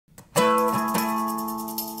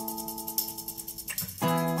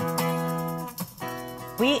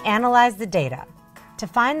We analyzed the data to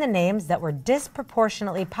find the names that were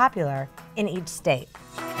disproportionately popular in each state.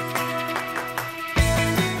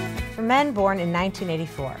 For men born in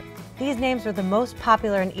 1984, these names were the most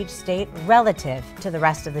popular in each state relative to the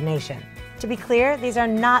rest of the nation. To be clear, these are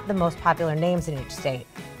not the most popular names in each state,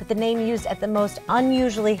 but the name used at the most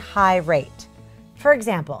unusually high rate. For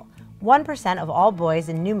example, 1% of all boys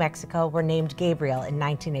in New Mexico were named Gabriel in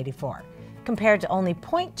 1984, compared to only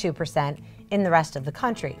 0.2% in the rest of the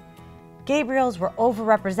country. Gabriels were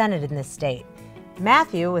overrepresented in this state.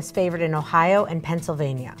 Matthew was favored in Ohio and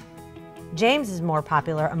Pennsylvania. James is more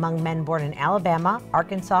popular among men born in Alabama,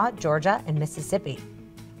 Arkansas, Georgia, and Mississippi.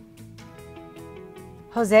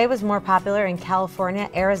 Jose was more popular in California,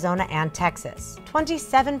 Arizona, and Texas.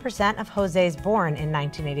 27% of Jose's born in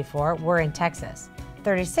 1984 were in Texas.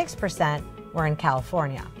 36% were in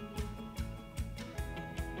California.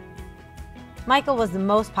 Michael was the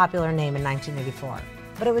most popular name in 1984,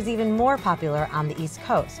 but it was even more popular on the East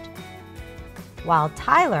Coast, while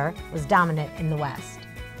Tyler was dominant in the West.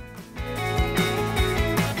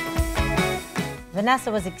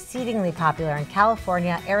 Vanessa was exceedingly popular in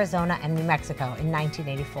California, Arizona, and New Mexico in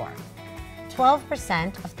 1984.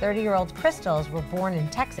 12% of 30-year-old Crystals were born in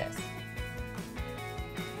Texas.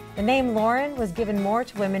 The name Lauren was given more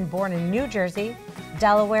to women born in New Jersey,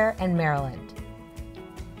 Delaware, and Maryland.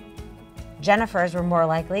 Jennifers were more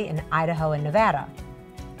likely in Idaho and Nevada.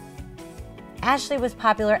 Ashley was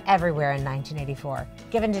popular everywhere in 1984,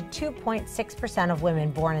 given to 2.6% of women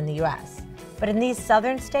born in the U.S. But in these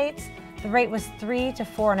southern states, the rate was 3 to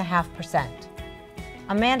 4.5%.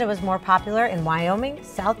 Amanda was more popular in Wyoming,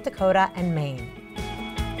 South Dakota, and Maine.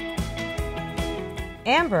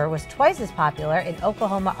 Amber was twice as popular in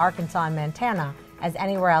Oklahoma, Arkansas, and Montana as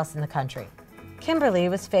anywhere else in the country. Kimberly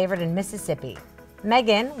was favored in Mississippi.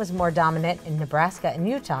 Megan was more dominant in Nebraska and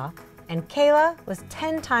Utah, and Kayla was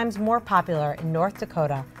 10 times more popular in North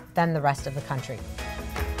Dakota than the rest of the country.